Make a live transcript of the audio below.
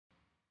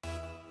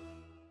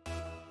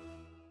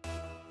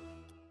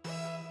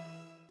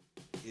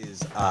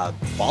is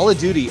Ball of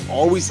Duty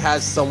always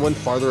has someone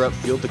farther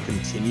upfield to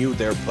continue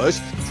their push.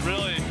 It's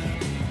really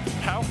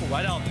powerful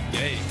right out the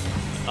gate.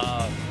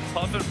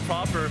 Puff and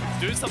Proper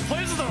doing some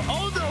plays of their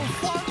own though.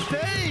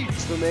 Flambe!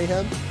 For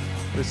Mayhem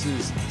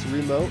versus to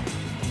remote.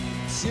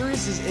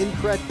 Sirius is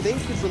incorrect.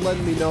 Thank you for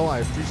letting me know. I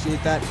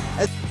appreciate that.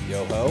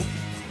 Yo-ho.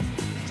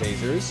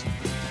 Tasers.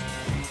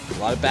 A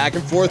lot of back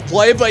and forth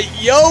play, but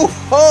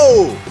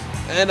yo-ho!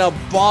 And a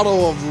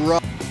bottle of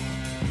rum.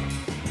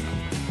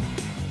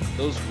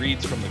 Those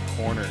reads from the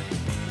corner.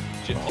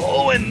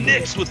 Oh, and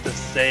Nyx with the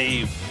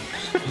save.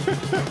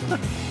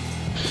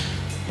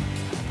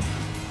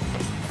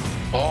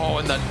 Oh,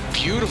 and that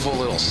beautiful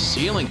little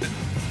ceiling.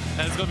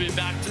 And it's going to be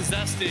back to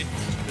Zesty.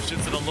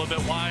 Shoots it a little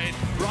bit wide.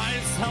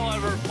 Rice,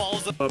 however,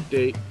 falls up.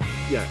 Update.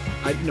 Yeah,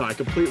 I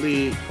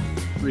completely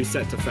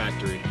reset to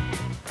factory.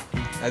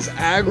 As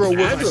Aggro with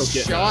Aggro a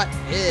shot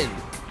in.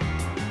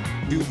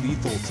 New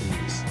lethal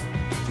teams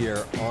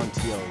here on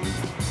TLE.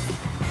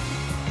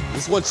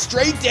 This one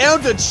straight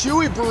down to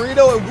Chewy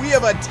Burrito, and we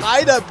have a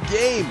tied-up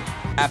game.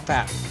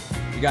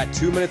 Half. We got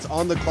 2 minutes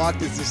on the clock.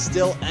 This is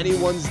still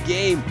anyone's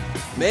game.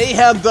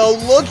 Mayhem, though,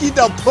 looking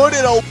to put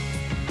it away.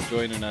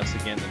 Joining us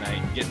again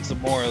tonight, getting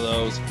some more of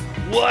those.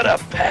 What a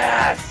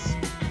pass!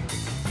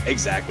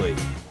 Exactly.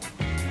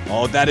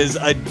 Oh, that is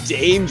a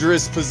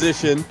dangerous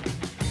position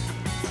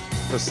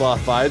for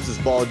Sloth Vibes as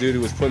Ball of Duty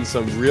was putting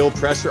some real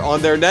pressure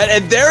on their net.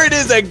 And there it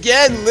is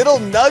again, Little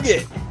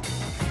Nugget.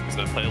 He's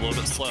going to play a little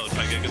bit slow,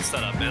 try to get a good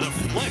setup. And a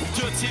flick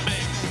to a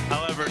teammate.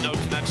 However, no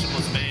connection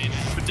was made.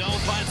 Badone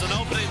finds an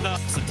opening.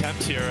 This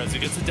attempt here as he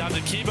gets it down to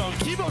Kibo.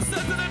 Kibo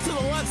sends it into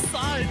the left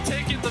side,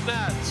 taking the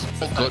match.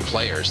 All good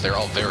players. They're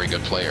all very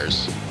good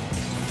players.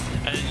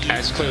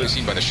 As clearly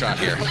seen by the shot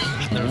here.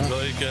 They're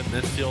really good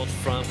midfield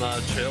from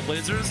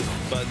Trailblazers,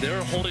 but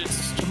they're holding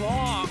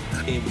strong.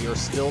 And we are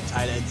still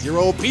tied at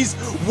 0 apiece.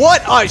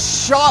 What a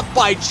shot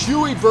by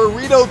Chewy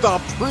Burrito, the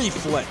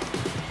pre-flick.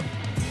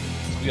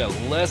 We got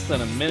less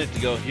than a minute to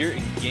go here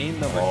in game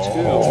number 2.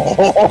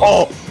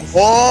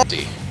 Oh.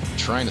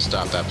 Trying to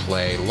stop that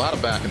play. A lot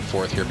of back and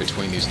forth here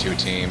between these two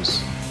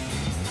teams.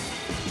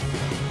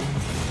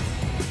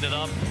 It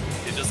up.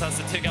 He just has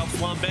to take out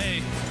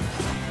Flambe.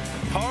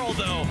 Carl,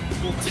 though,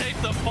 will take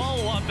the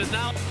follow-up, and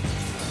now...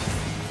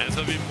 And it's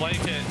going to be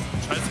Blanket.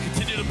 Tries to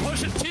continue to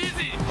push it.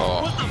 Cheesy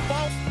with the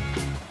ball.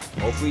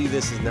 Hopefully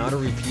this is not a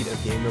repeat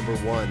of game number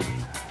 1.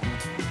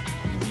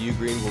 View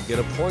Green will get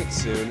a point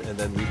soon, and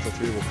then Lethal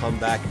 3 will come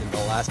back in the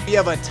last. We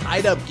have a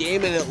tied-up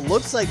game, and it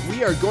looks like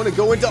we are going to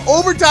go into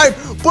overtime,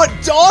 but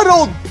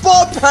Donald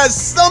Bump has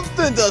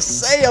something to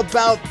say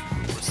about...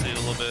 We're seeing a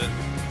little bit of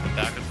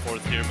back and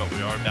forth here, but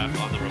we are back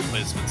on the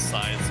replacement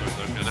side, so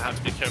they're going to have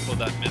to be careful of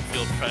that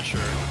midfield pressure.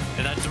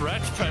 And that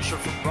direct pressure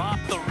from Brock,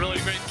 the really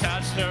great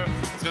catch there,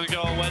 is going to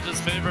go in Wedge's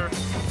favor.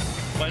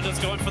 Wedge's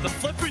going for the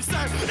flip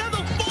reset, and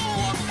the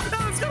ball,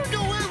 and it's going to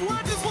go in.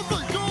 Wedge's with the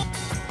goal.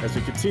 As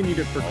we continue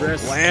to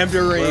progress.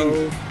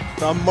 Landering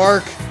the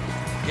mark.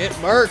 Get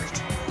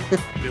marked.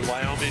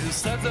 Wyoming who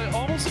sends it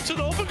almost into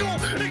the open goal,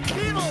 and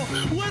Kino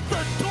with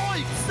the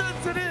doink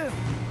sends it in.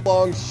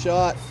 Long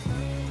shot.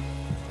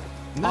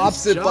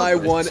 Pops it by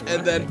one,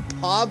 and then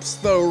pops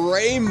the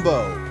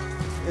rainbow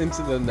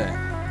into the net.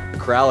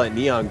 Corral at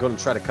Neon going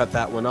to try to cut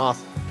that one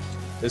off.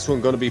 This one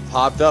going to be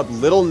popped up.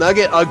 Little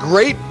Nugget, a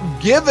great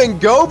give and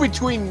go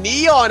between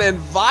Neon and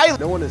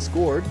Violet. No one has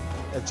scored.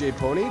 FJ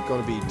Pony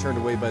going to be turned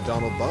away by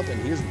Donald Bump,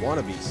 and here's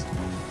Wannabes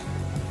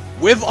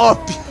with a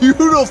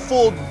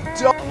beautiful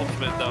dunk.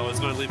 Ultimate, though, is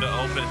going to leave it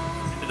open,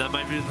 and that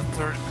might be the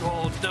third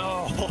goal.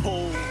 No!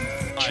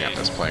 Champ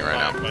that's playing right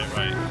now.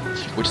 Right.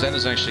 Which then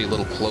is actually a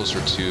little closer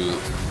to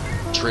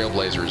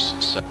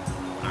Trailblazers.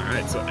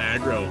 Alright, so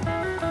Aggro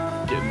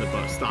getting the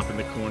butt, stop in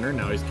the corner.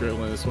 Now he's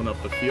dribbling this one up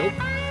the field.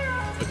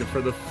 Looking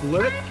for the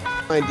flip.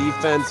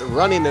 Defense,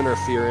 running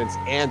interference,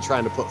 and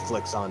trying to put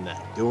flicks on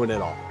net. Doing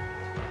it all.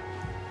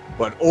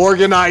 But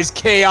Organized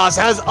Chaos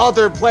has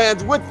other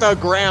plans with the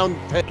ground.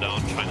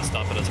 Down, trying to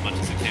stop it as much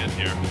as he can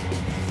here.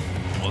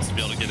 He wants to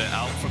be able to get it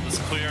out from this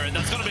clear, and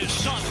that's going to be a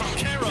shot from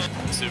Cairo.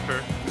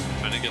 Super,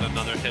 trying to get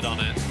another hit on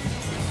it.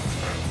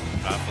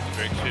 Raff with the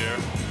great clear.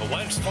 But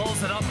Wedge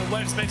follows it up, and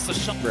Wedge makes the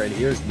shot. Right,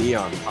 here's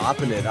Neon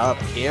popping it up,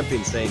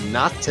 camping, saying,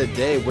 not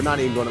today. We're not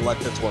even going to let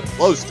this one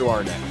close to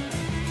our net.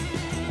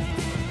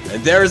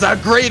 And there's a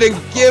great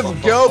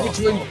give-go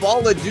between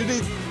Ball of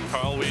Duty.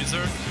 Carl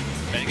Weezer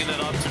banging it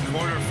up to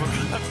corner for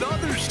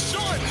another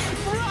shot.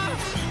 Raff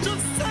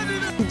just sent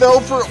it in. Though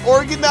for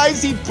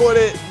Organized, he put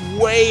it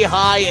way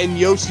high, and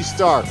Yoshi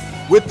Star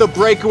with the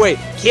breakaway.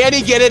 Can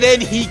he get it in?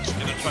 He can.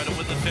 Gonna try to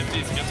win the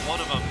 50s against one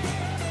of them.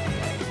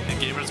 And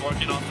Gamer's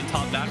working off the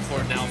top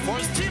backcourt now for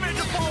his teammate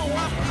to follow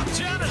up.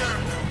 Janitor.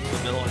 In the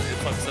middle, and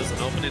Influx has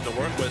an opening to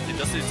work with. He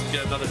just needs to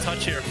get another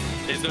touch here.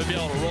 He's gonna be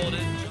able to roll it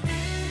in.